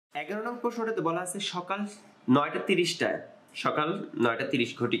11 নং প্রশ্নটাতে বলা আছে সকাল 9:30টায় সকাল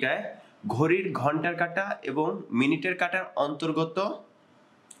 9:30 ঘটিকায় ঘড়ির ঘন্টার কাঁটা এবং মিনিটের কাঁটার অন্তর্গত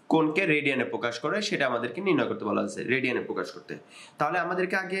কোণকে রেডিয়ানে প্রকাশ করে সেটা আমাদেরকে নির্ণয় করতে বলা আছে, রেডিয়ানে প্রকাশ করতে। তাহলে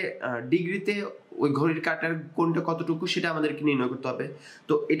আমাদেরকে আগে ডিগ্রিতে ওই ঘড়ির কাঁটার কোণটা কতটুকু সেটা আমাদেরকে নির্ণয় করতে হবে।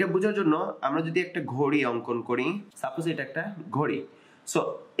 তো এটা বোঝার জন্য আমরা যদি একটা ঘড়ি অঙ্কন করি, সাপোজ এটা একটা ঘড়ি, সো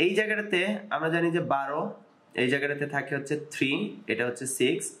এই জায়গাটাতে আমরা জানি যে 12, এই জায়গাটাতে থাকে হচ্ছে 3, এটা হচ্ছে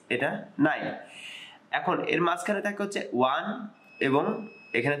 6, এটা 9। এখন এর মাঝখানে থাকে হচ্ছে 1 এবং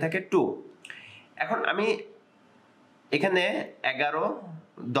এখানে থাকে 2। এখন আমি এখানে 11,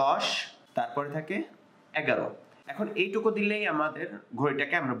 10, তারপরে থাকে 11। এখন এইটুকু দিলেই আমাদের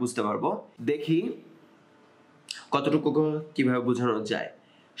ঘড়িটাকে আমরা বুঝতে পারবো। দেখি কতটুকু কিভাবে বোঝানো যায়।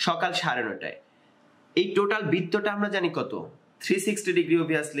 সকাল 9:30টায় এই টোটাল বৃত্তটা আমরা জানি কত, 360 ডিগ্রি,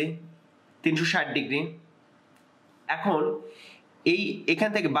 অবভিয়াসলি 360 ডিগ্রি। এখন এখান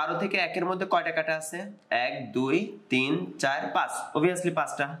থেকে 12 থেকে 1-এর মধ্যে কয়টা কাটা আছে? 1, 2, 3, 4, 5, অবভিয়াসলি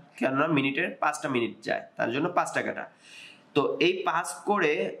 5টা, কেননা মিনিটের 5টা মিনিট যায়, তার জন্য 5টা কাটা। তো এই 5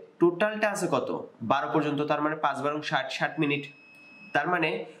 করে টোটালটা আছে কত? 12 পর্যন্ত, তার মানে 5 × 60, 60 মিনিট। তার মানে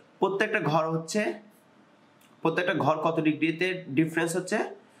প্রত্যেকটা ঘর কত ডিগ্রিতে ডিফারেন্স হচ্ছে?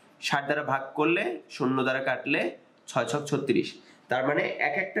 60 দ্বারা ভাগ করলে, 0 দ্বারা কাটলে 6 × 36। তার মানে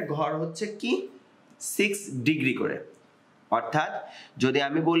এক একটা ঘর হচ্ছে কি 6 ডিগ্রি করে। অর্থাৎ যদি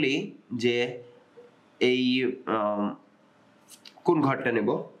আমি বলি যে এই কোন ঘরটা নেব,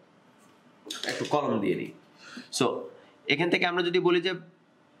 একটু কলম দিয়ে নিই। সো এখান থেকে আমরা যদি বলি যে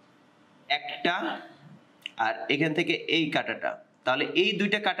একটা, আর এখান থেকে এই কাটাটা, তাহলে এই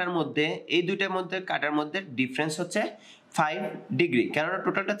দুইটা কাটার মধ্যে ডিফারেন্স হচ্ছে 5 ডিগ্রি, কেননা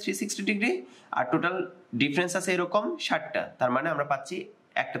টোটালটা 360 ডিগ্রি আর টোটাল ডিফারেন্স আছে এরকম 60টা। তার মানে আমরা পাচ্ছি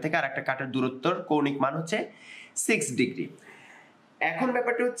একটা থেকে আর একটা কাটার দূরত্বর কৌণিক মান হচ্ছে 6 ডিগ্রি। এখন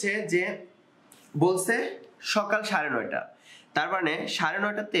ব্যাপারটা হচ্ছে যে বলছে সকাল 9:30, তার মানে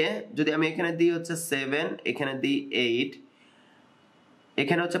 9:30টাতে যদি আমি এখানে দিই হচ্ছে 7, এখানে দিই 8,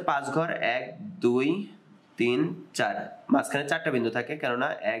 এখানে হচ্ছে 5 ঘর, 1, 2, 3, 4, মাঝখানে 4টা বিন্দু থাকে, কেননা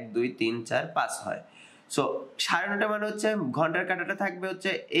 1, 2, 3, 4, 5 হয়। সো 9:30 মানে হচ্ছে ঘন্টার কাঁটাটা থাকবে হচ্ছে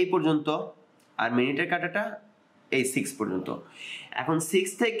এই পর্যন্ত, আর মিনিটের কাঁটাটা এই 6 পর্যন্ত। এখন 6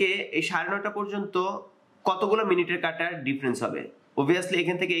 থেকে এই 9:30 পর্যন্ত কতগুলো মিনিটের কাঁটার ডিফারেন্স হবে? অবভিয়াসলি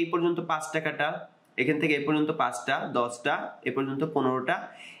এখান থেকে এই পর্যন্ত 5টা কাটা, এখান থেকে এই পর্যন্ত 5টা, 10টা, এ পর্যন্ত 15টা,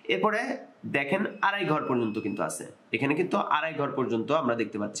 এরপরে দেখেন 2.5 ঘর পর্যন্ত কিন্তু আছে। এখানে কিন্তু 2.5 ঘর পর্যন্ত আমরা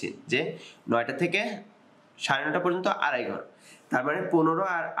দেখতে পাচ্ছি যে 9টা থেকে 9:30 পর্যন্ত 2.5 ঘর, তার মানে 15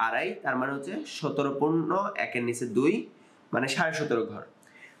 আর 2.5, তার মানে হচ্ছে 17 পূর্ণ 1-এর নিচে 2, মানে 17.5 ঘর।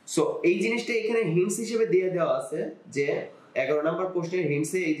 সো এই জিনিসটা এখানে হিন্টস হিসেবে দিয়ে দেওয়া আছে, যে 11 নম্বর প্রশ্নের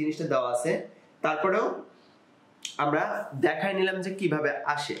হিন্টসে এই জিনিসটা দেওয়া আছে। তারপরেও আমরা দেখাই নিলাম যে কিভাবে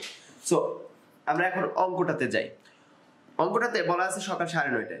আসে। সো আমরা এখন অঙ্কটাতে যাই। অঙ্কটাতে বলা আছে সকাল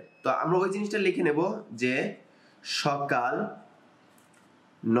 9:30টায়, তো আমরা ওই জিনিসটা লিখে নেব যে সকাল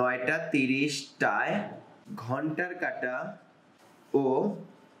 9:30টায় ঘন্টার কাঁটা ও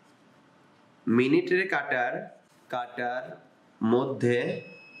মিনিটের কাঁটার মধ্যে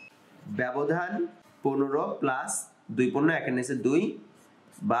ব্যবধান 15 প্লাস 2 পূর্ণ 1-এর নিচে 2,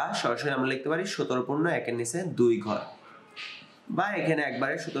 বা সরাসরি আমরা লিখতে পারি 17 পূর্ণ 1-এর নিচে 2 ঘর, বা এখানে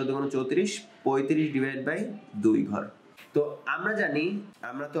একবারে 17 × 34, 35/2 ঘর। তো আমরা জানি,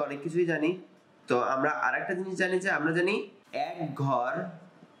 আমরা তো অনেক কিছুই জানি, তো আমরা আরেকটা জিনিস জানি যে আমরা জানি এক ঘর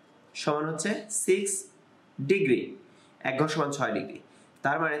সমান হচ্ছে 6 ডিগ্রি, এক ঘর সমান 6 ডিগ্রি।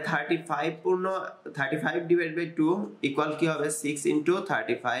 তার মানে 35/2 ইকুয়াল কি হবে? 6 ×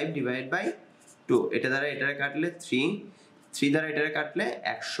 35/2। এটা দ্বারা এটা কাটলে 3 দ্বারা এটা কাটলে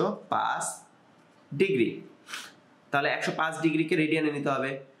 105 ডিগ্রি। তাহলে 105 ডিগ্রিকে রেডিয়ানে নিতে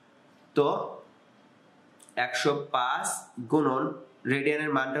হবে। তো 105 গুণন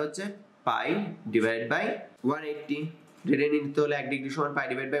রেডিয়ানের মানটা হচ্ছে π/180। রেডিয়ানে নিতে হলে 1 ডিগ্রি সমান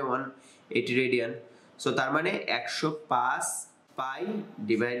π/180 রেডিয়ান। সো তার মানে 105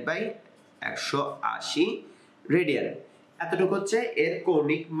 π/180 রেডিয়ান। এতটুকু হচ্ছে এর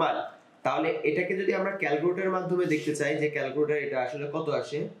কৌণিক মান। তাহলে এটাকে যদি আমরা ক্যালকুলেটরের মাধ্যমে দেখতে চাই যে ক্যালকুলেটর এটা আসলে কত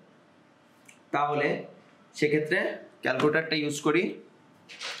আসে, তাহলে সেক্ষেত্রে ক্যালকুলেটরটা ইউজ করি।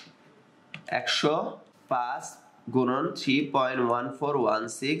 105 গুণন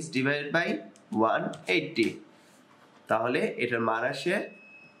 3.1416 / 180, তাহলে এটার মান আসে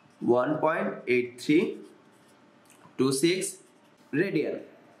 1.8326 রেডিয়ান।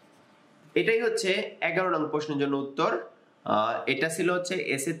 এটাই হচ্ছে 11 নং প্রশ্নের জন্য উত্তর। এটা ছিল হচ্ছে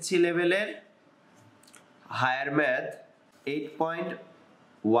এসএসসি লেভেলের হায়ার ম্যাথ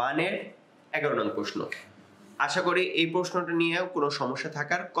 8.1 এর 11 নং প্রশ্ন। আশা করি এই প্রশ্নটা নিয়ে কোনো সমস্যা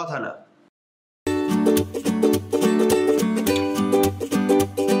থাকার কথা না।